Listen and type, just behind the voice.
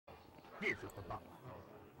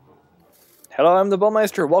Hello, I'm the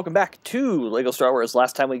Bowmeister. Welcome back to LEGO Star Wars.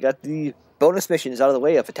 Last time we got the bonus missions out of the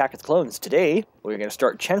way of Attack of the Clones. Today, we're going to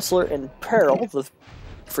start Chancellor in Peril, the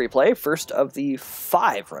free play, first of the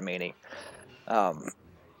 5 remaining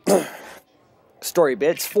story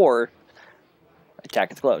bits for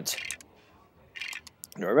Attack of the Clones.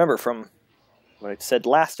 Now remember from what I said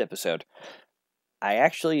last episode, I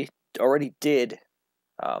actually already did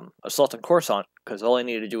Assault on Coruscant, because all I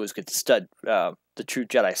needed to do was get the stud, the True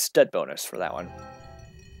Jedi stud bonus for that one.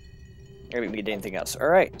 I didn't need anything else.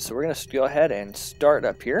 Alright, so we're going to go ahead and start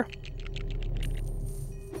up here.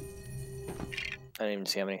 I didn't even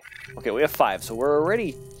see how many. Okay, we have 5, so we're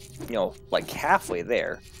already, you know, like halfway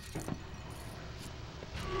there.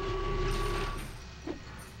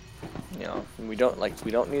 You know, we don't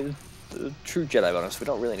need the True Jedi bonus. We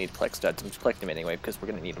don't really need to collect studs. I'm just collecting them anyway because we're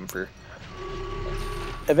going to need them for...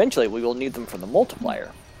 Eventually, we will need them for the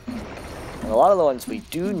multiplier. And a lot of the ones we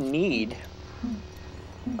do need...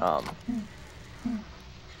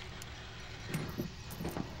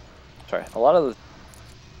 sorry, a lot of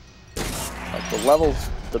the levels,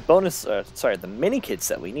 the bonus, the mini kits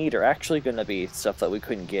that we need are actually going to be stuff that we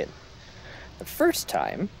couldn't get the first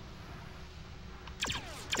time.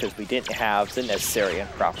 Because we didn't have the necessary and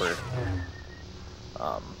proper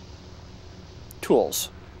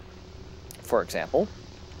tools. For example,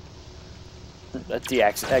 the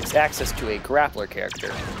access to a grappler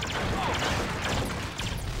character.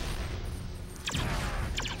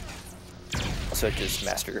 Such as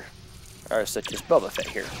such as Boba Fett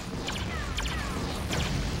here.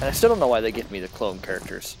 And I still don't know why they give me the clone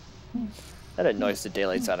characters. That annoys the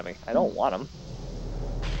daylights out of me. I don't want them.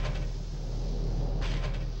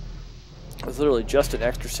 It's literally just an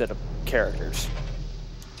extra set of characters.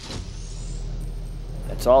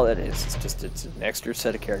 That's all it is. It's an extra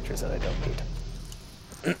set of characters that I don't need.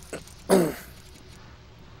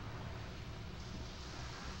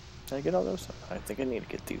 Did I get all those? I think I need to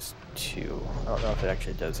get these 2. I don't know if it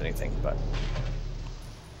actually does anything, but...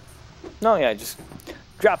 No, yeah, it just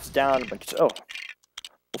drops down a bunch of... Oh,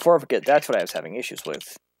 before I forget, that's what I was having issues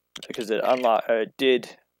with. Because it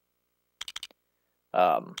did...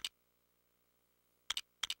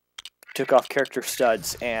 took off character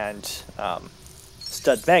studs and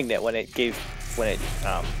stud magnet when we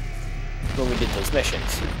did those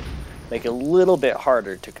missions. Make it a little bit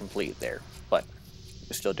harder to complete there, but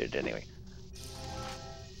we still did it anyway.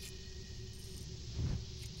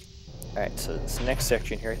 Alright, so this next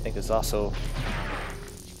section here I think is also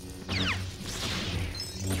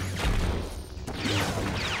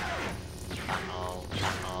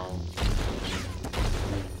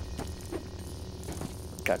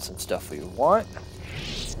got some stuff we want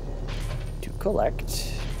to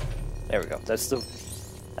collect. There we go. That's the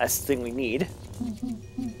thing we need.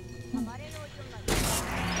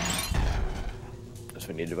 So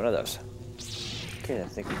we need to do one of those. Okay, I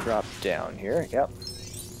think we drop down here. Yep.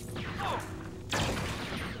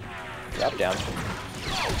 Drop down.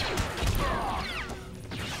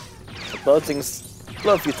 Blow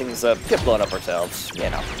a few things up. Get blown up ourselves. You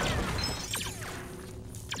know.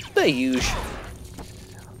 The usual.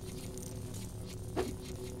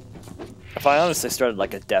 If I honestly started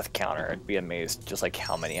like a death counter, I'd be amazed just like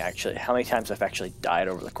how many times I've actually died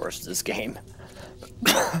over the course of this game.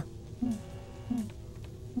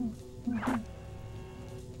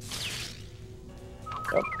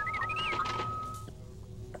 Oh.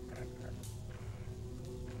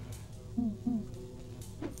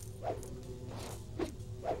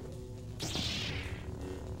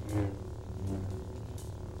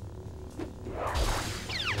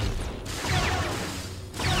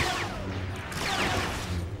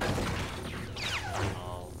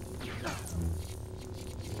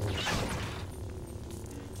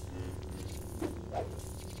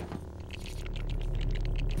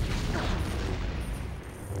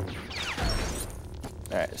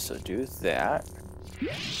 Alright, so do that.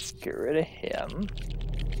 Get rid of him.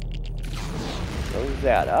 Throw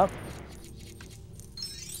that up.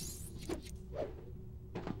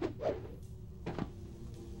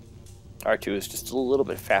 R2 is just a little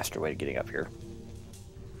bit faster way of getting up here.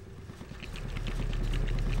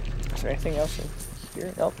 Is there anything else in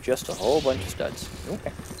here? Nope, just a whole bunch of studs.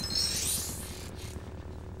 Okay.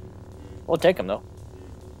 We'll take them though.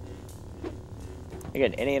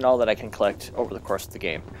 Again, any and all that I can collect over the course of the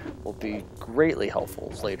game will be greatly helpful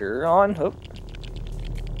later on. Oh.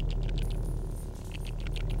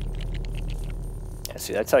 Yeah,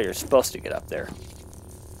 see, that's how you're supposed to get up there.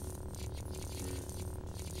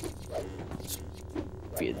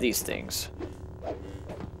 Via these things.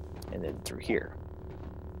 And then through here.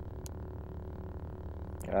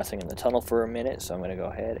 Nothing in the tunnel for a minute, so I'm going to go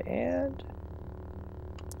ahead and...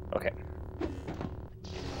 Okay.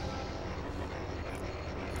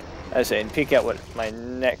 I say, and peek out what my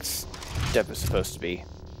next step is supposed to be.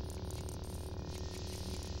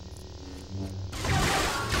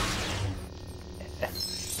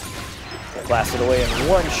 Blasted away in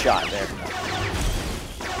one shot there.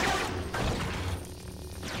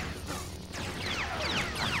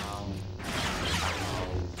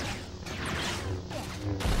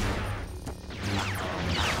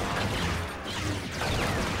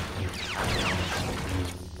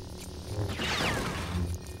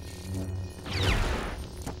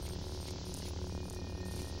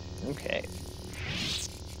 Okay.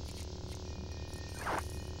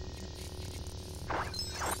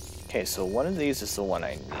 Okay, so one of these is the one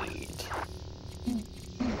I need.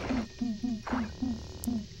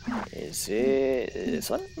 Is it this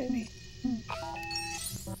one, maybe?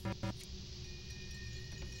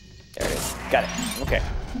 There it is. Got it. Okay.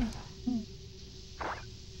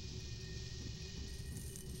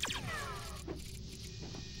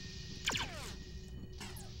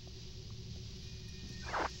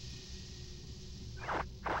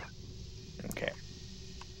 Okay.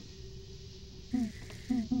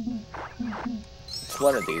 It's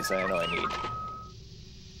one of these I know I need.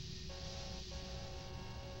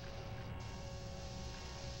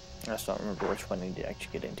 I just don't remember which one I need to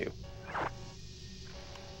actually get into.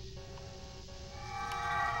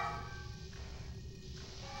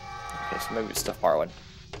 Okay, so maybe it's the far one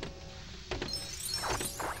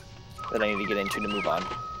that I need to get into to move on.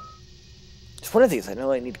 It's one of these I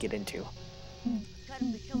know I need to get into.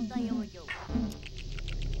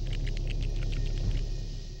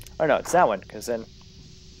 Oh no, it's that one, because then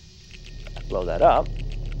I blow that up.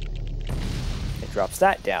 It drops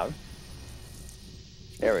that down.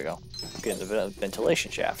 There we go. Get the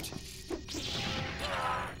ventilation shaft.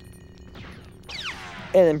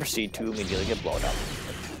 And then proceed to immediately get blown up.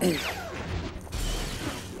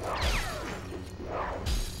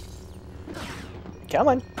 Come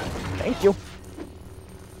on. Thank you.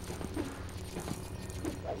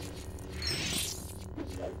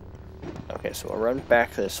 Okay, so we'll run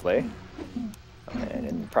back this way. And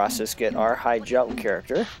in the process get our high jump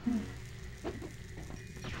character.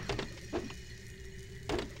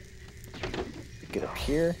 Get up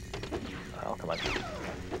here. Oh, come on.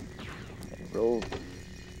 And roll.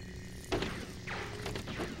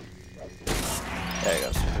 There he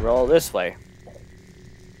goes. Roll this way.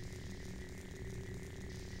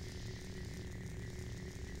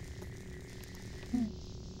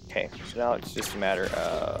 Okay, so now it's just a matter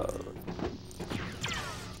of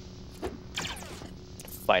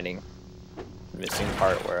finding the missing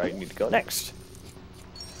part where I need to go next.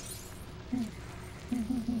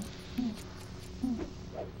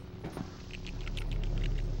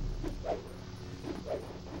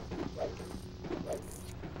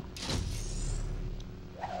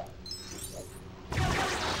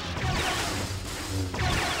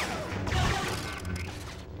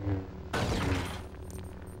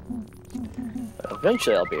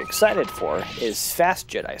 Eventually I'll be excited for is fast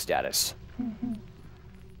Jedi status.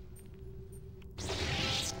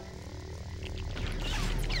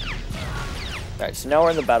 Alright, so now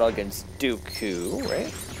we're in the battle against Dooku,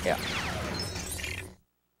 right? Yeah.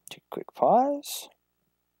 Take a quick pause.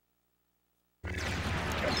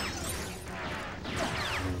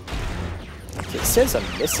 It says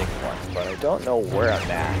I'm missing one, but I don't know where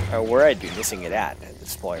I'm at, or where I'd be missing it at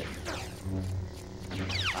this point.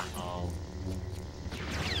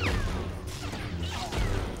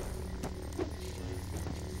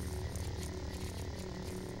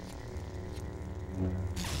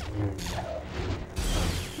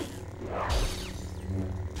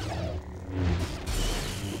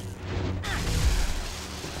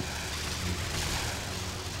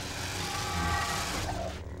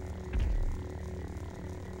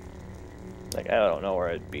 Like, I don't know where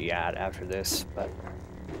I'd be at after this, but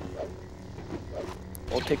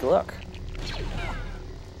we'll take a look.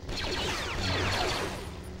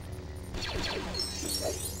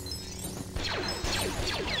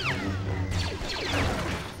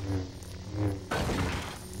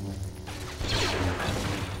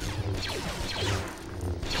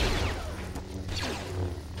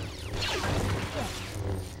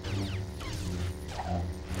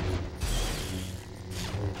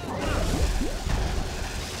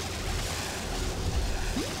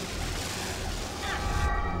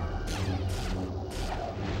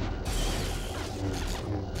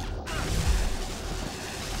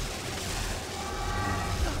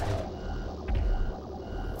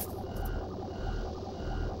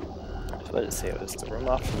 What did it say? It was the room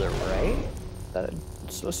off to the right? that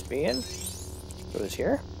it's supposed to be in. Goes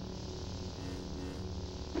here.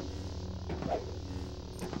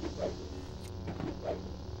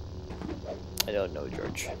 I don't know,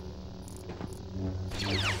 George.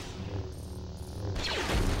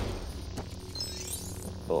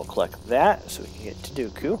 We'll collect that so we can get to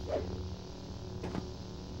Dooku.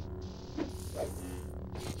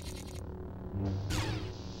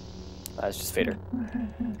 That's just Vader.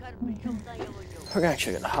 We're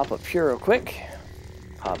actually gonna hop up here real quick.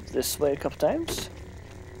 Hop this way a couple times.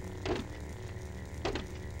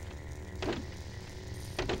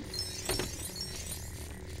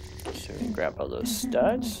 So we can grab all those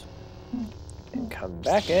studs and come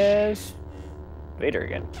back as Vader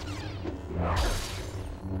again.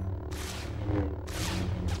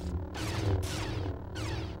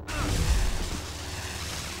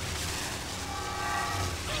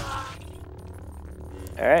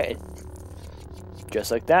 Alright.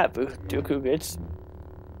 Just like that, Dooku gets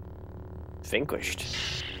vanquished.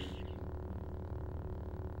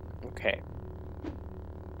 Okay.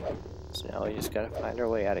 So now we just gotta find our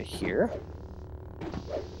way out of here.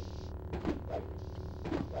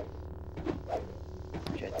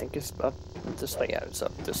 Which I think is up this way. Yeah, it's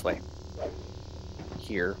up this way.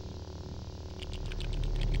 Here.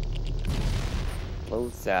 Blow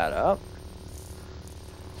that up.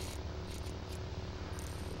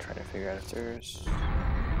 Trying to figure out if there's...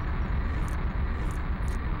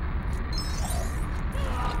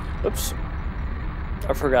 Oops.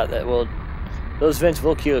 I forgot that. Well, those vents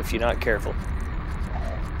will kill if you're not careful.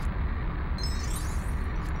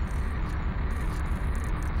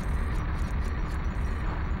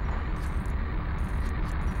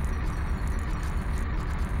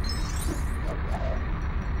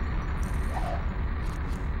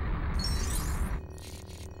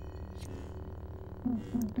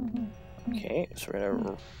 Okay, so we're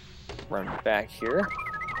gonna run back here.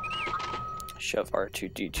 Shove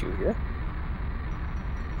R2-D2 here.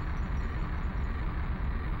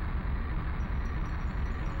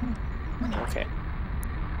 Okay.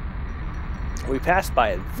 We passed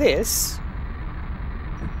by this.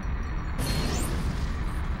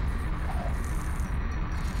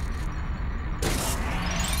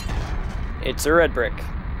 It's a red brick.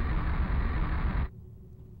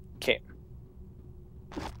 Okay.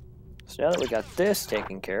 So now that we got this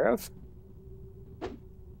taken care of,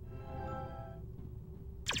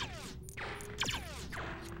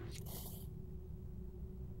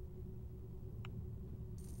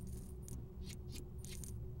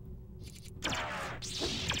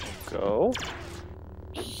 go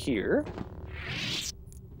here,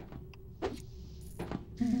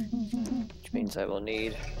 which means I will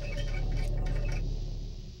need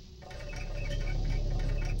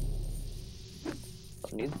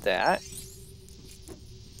that.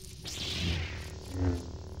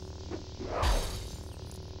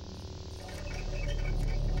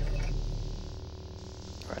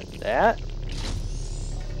 Run that.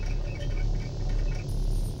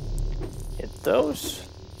 Hit those.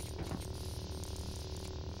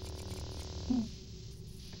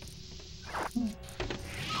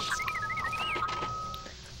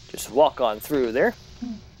 Just walk on through there.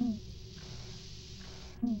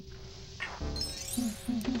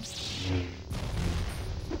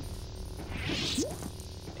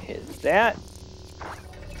 Hit that.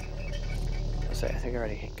 So I think I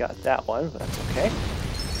already got that one, but that's okay.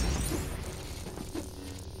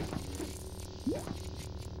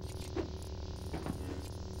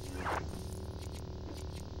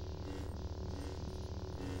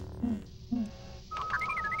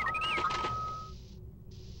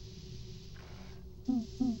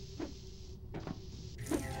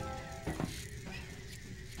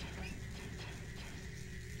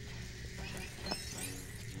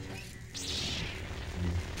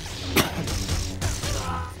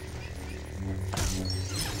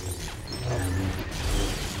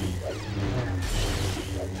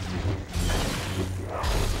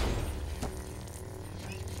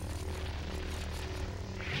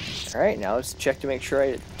 Alright, now let's check to make sure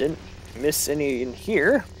I didn't miss any in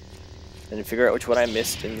here, and figure out which one I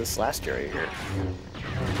missed in this last area here.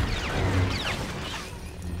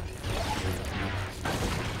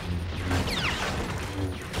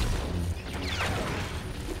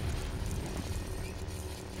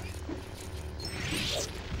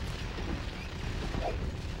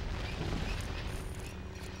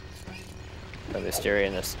 I missed area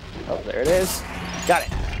in this. Oh, there it is. Got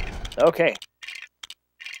it. Okay.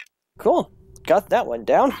 Cool. Got that one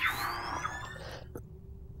down.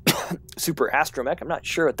 Super astromech. I'm not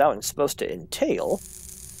sure what that one's supposed to entail.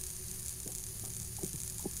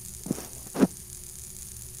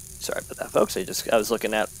 So Sorry about that, folks. I was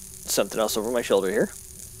looking at something else over my shoulder here.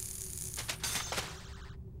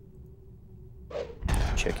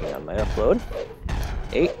 Checking on my upload.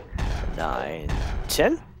 8, 9,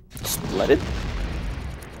 10. Splendid.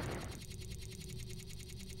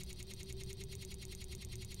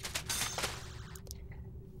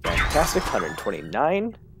 Fantastic.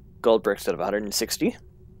 129. Gold bricks out of 160.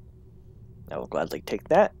 I will gladly take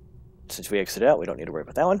that. Since we exited out, we don't need to worry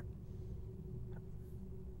about that one.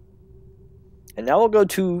 And now we'll go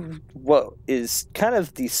to what is kind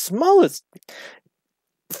of the smallest,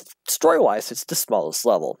 story-wise, it's the smallest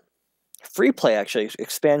level. Free play actually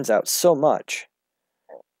expands out so much.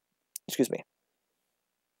 Excuse me.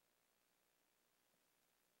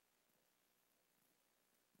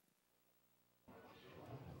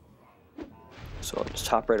 So I'll just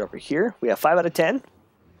hop right over here. We have 5 out of 10.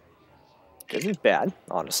 Isn't bad,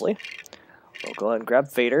 honestly. We'll go ahead and grab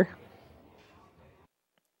Vader.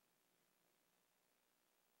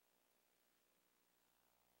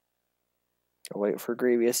 I'll wait for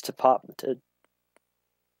Grievous to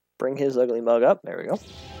bring his ugly mug up. There we go.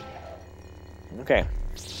 Okay.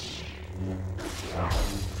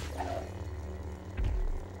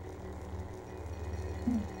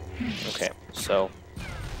 Okay, so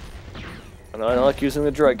I know I don't like using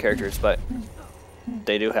the droid characters, but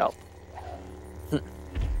they do help.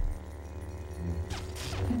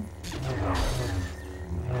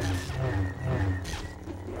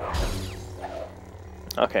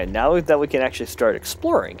 Okay, now that we can actually start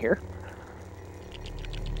exploring here,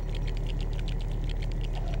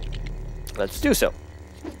 let's do so.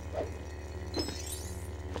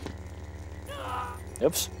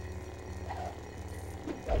 Oops.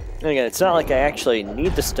 And again, it's not like I actually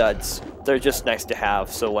need the studs. They're just nice to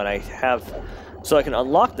have, so when I can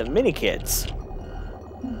unlock the mini kits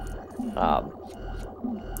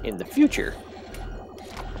in the future.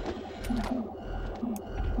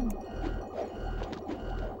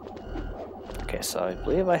 Okay, so I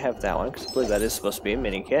believe I have that one, because I believe that is supposed to be a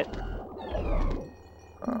mini kit.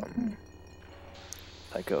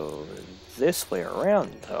 If I go this way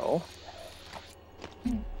around, though.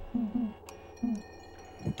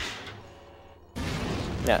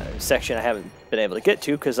 Now, section I haven't been able to get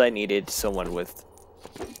to because I needed someone with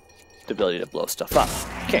the ability to blow stuff up.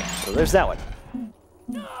 Okay, so there's that one.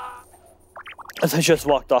 As I just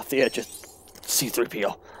walked off the edge of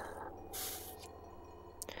C-3PO.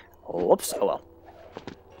 Oh, whoops, oh well.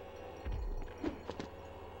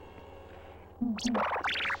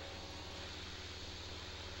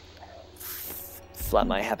 Flat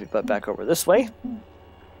my happy butt back over this way.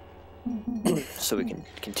 So we can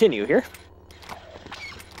continue here.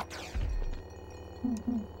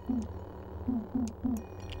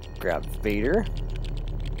 Grab Vader.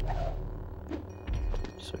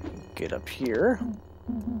 So we can get up here.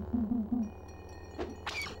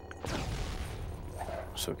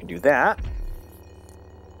 So we can do that.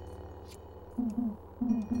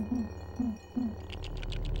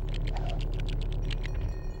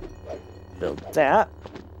 Build that.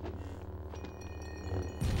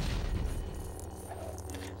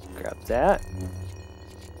 Grab that.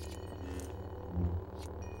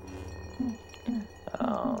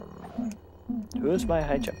 Who is my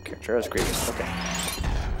high jump character? I was Grievous. Okay.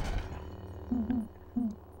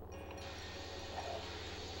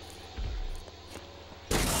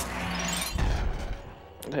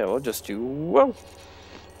 Okay, we'll just do whoa.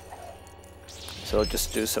 So we'll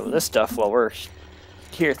just do some of this stuff while we're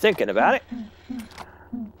here thinking about it.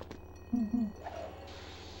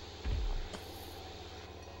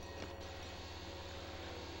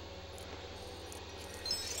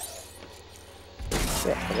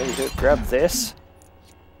 Yeah, maybe just grab this.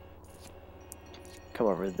 Come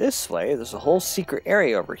over this way. There's a whole secret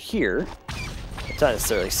area over here. It's not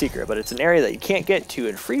necessarily secret, but it's an area that you can't get to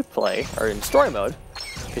in free play or in story mode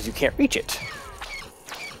because you can't reach it.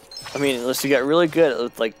 I mean, unless you get really good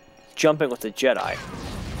at like jumping with the Jedi.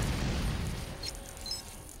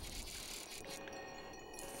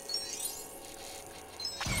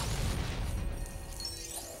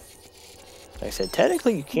 Like I said,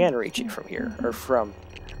 technically you can reach it from here, or from...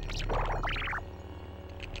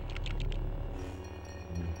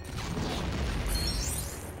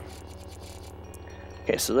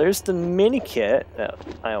 Okay, so there's the mini kit that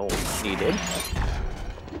I needed,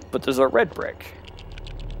 but there's a red brick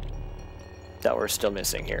that we're still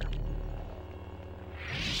missing here.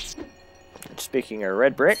 And speaking of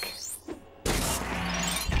red brick,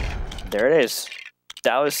 there it is.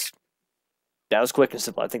 That was quick and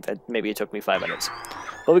simple. I think that maybe it took me 5 minutes.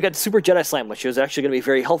 But we got the Super Jedi Slam, which is actually going to be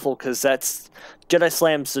very helpful because that's Jedi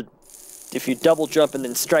Slams. If you double jump and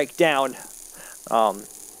then strike down,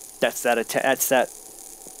 That's that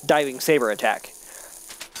diving saber attack.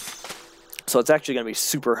 So it's actually going to be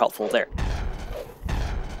super helpful there.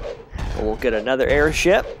 We'll get another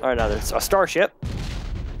airship, or a starship,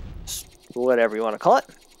 whatever you want to call it.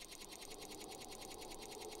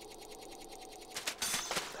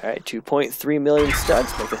 All right, 2.3 million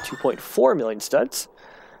studs, make it 2.4 million studs.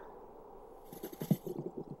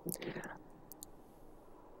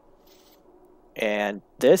 And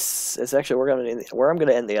this is actually where I'm going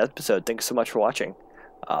to end the episode. Thanks so much for watching.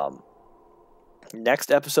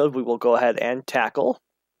 Next episode, we will go ahead and tackle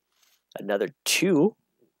another 2.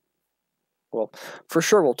 Well, for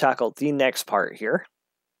sure, we'll tackle the next part here.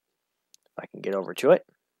 If I can get over to it.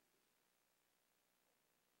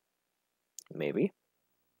 Maybe.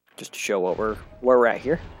 Just to show where we're at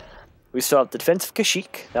here. We still have the Defense of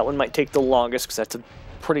Kashyyyk. That one might take the longest because that's a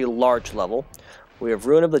pretty large level. We have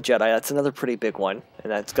Ruin of the Jedi. That's another pretty big one.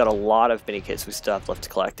 And that's got a lot of mini-kits we still have left to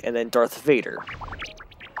collect. And then Darth Vader.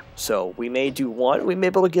 So we may do one. We may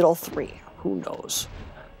be able to get all 3. Who knows?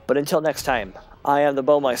 But until next time, I am the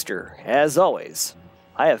Bowmeister. As always,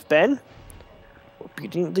 I have been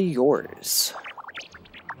obediently yours.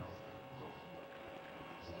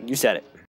 You said it.